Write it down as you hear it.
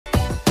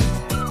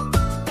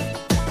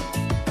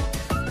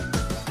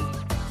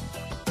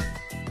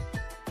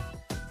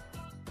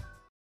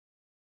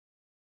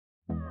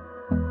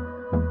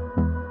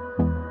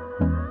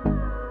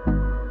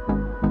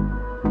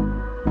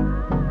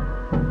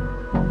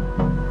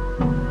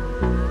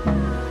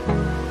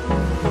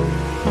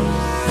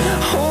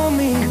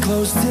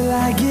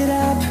I get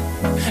up.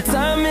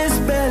 Time is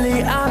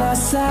barely on our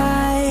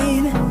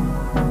side.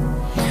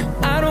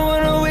 I don't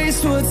wanna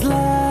waste what's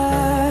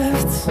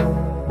left.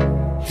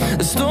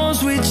 The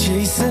storms we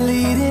chase are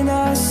leading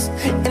us,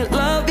 and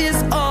love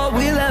is all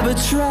we'll ever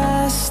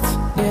trust.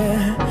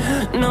 Yeah,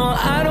 no,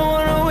 I don't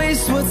wanna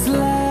waste what's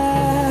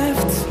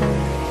left.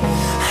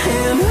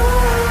 And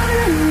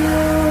on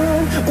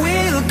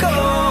we'll go,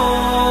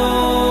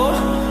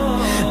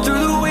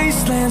 through the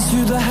wastelands,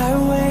 through the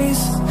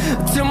highways,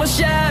 till my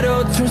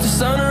shadow turns to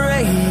sun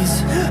rays.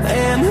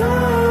 And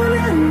on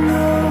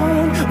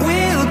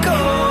we'll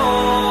go,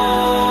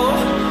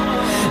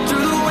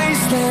 through the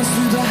wastelands,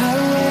 through the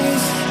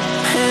highways,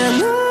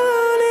 and on.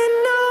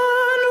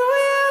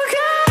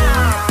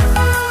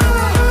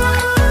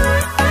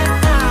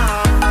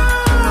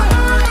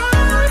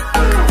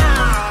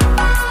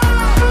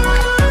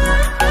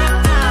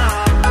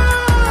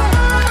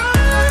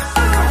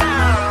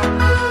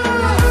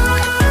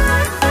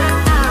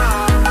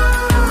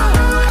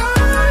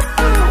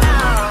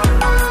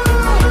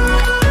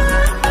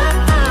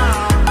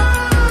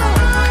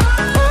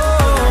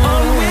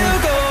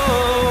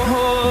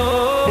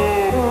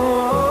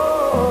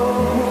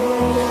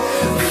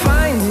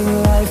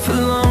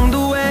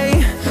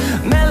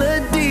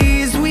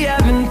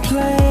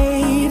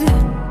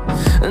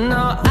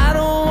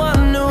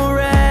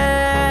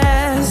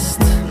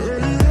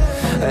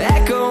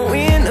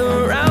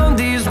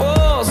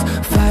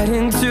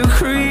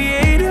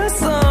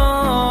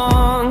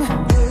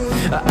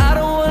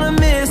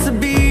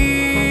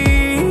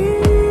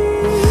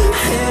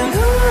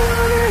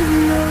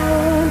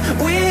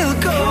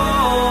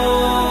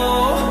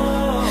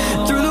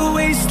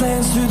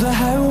 Through the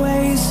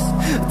highways,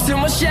 till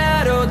my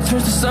shadow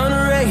turns to sun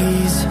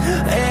rays.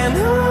 And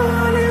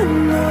on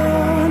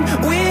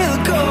we'll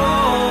go,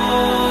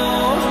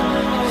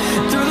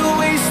 through the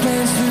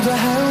wastelands, through the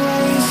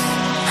highways,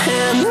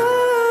 and on.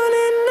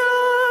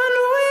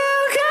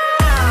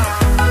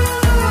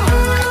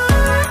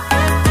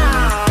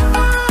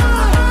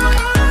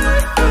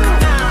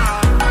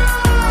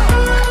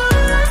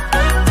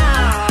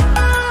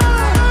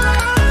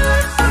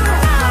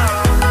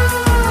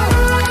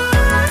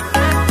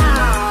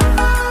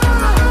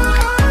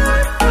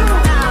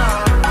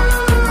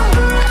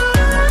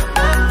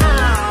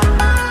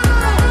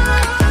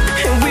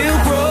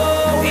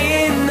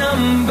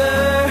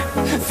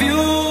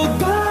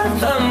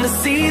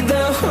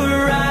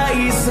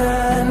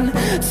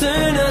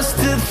 Turn us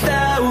to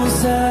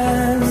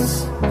thousands,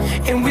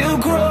 and we'll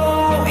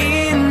grow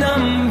in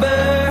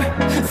number,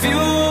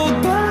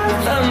 fueled by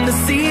them to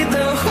see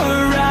the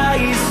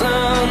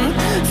horizon.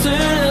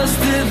 Turn us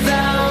to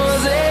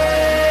thousands,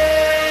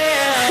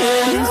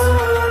 and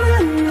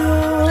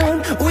on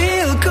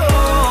we'll go,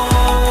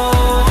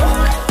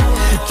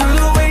 through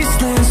the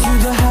wastelands,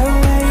 through the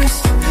highways,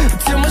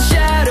 till my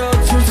shadow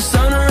turns to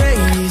sun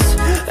rays.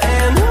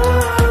 And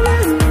on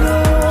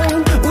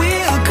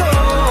we'll go,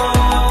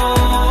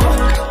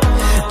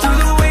 through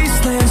the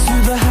wastelands,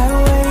 through the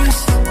highways,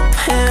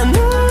 and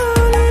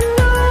on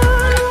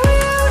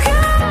we'll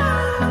go.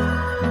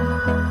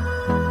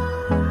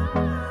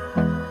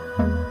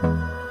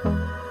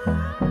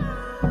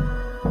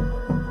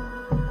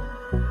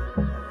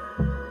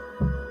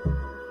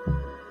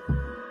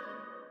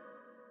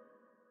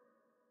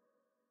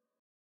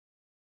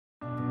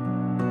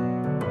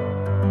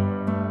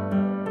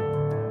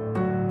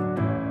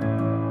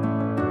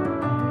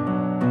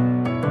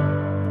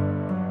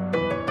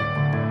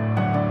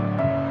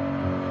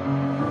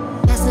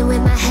 Messing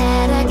with my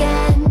head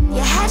again.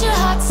 You had your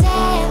heart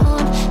set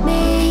on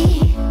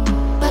me,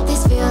 but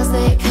these feels,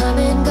 they come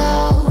and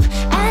go,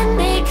 and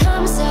they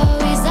come so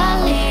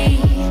easily.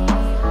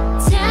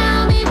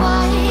 Tell me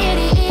what it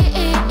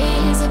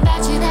is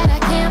about you that I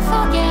can't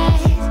forget,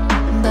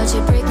 but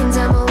you're breaking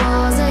down my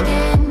walls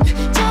again,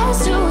 just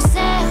to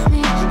set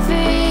me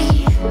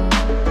free.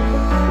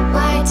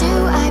 Why do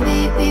I,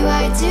 baby,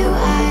 why do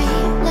I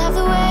love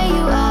the way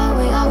you are,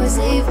 we always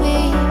leave me?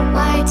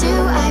 Why do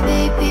I,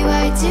 baby,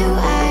 why do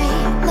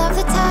I love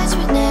the touch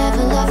but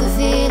never love the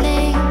feel?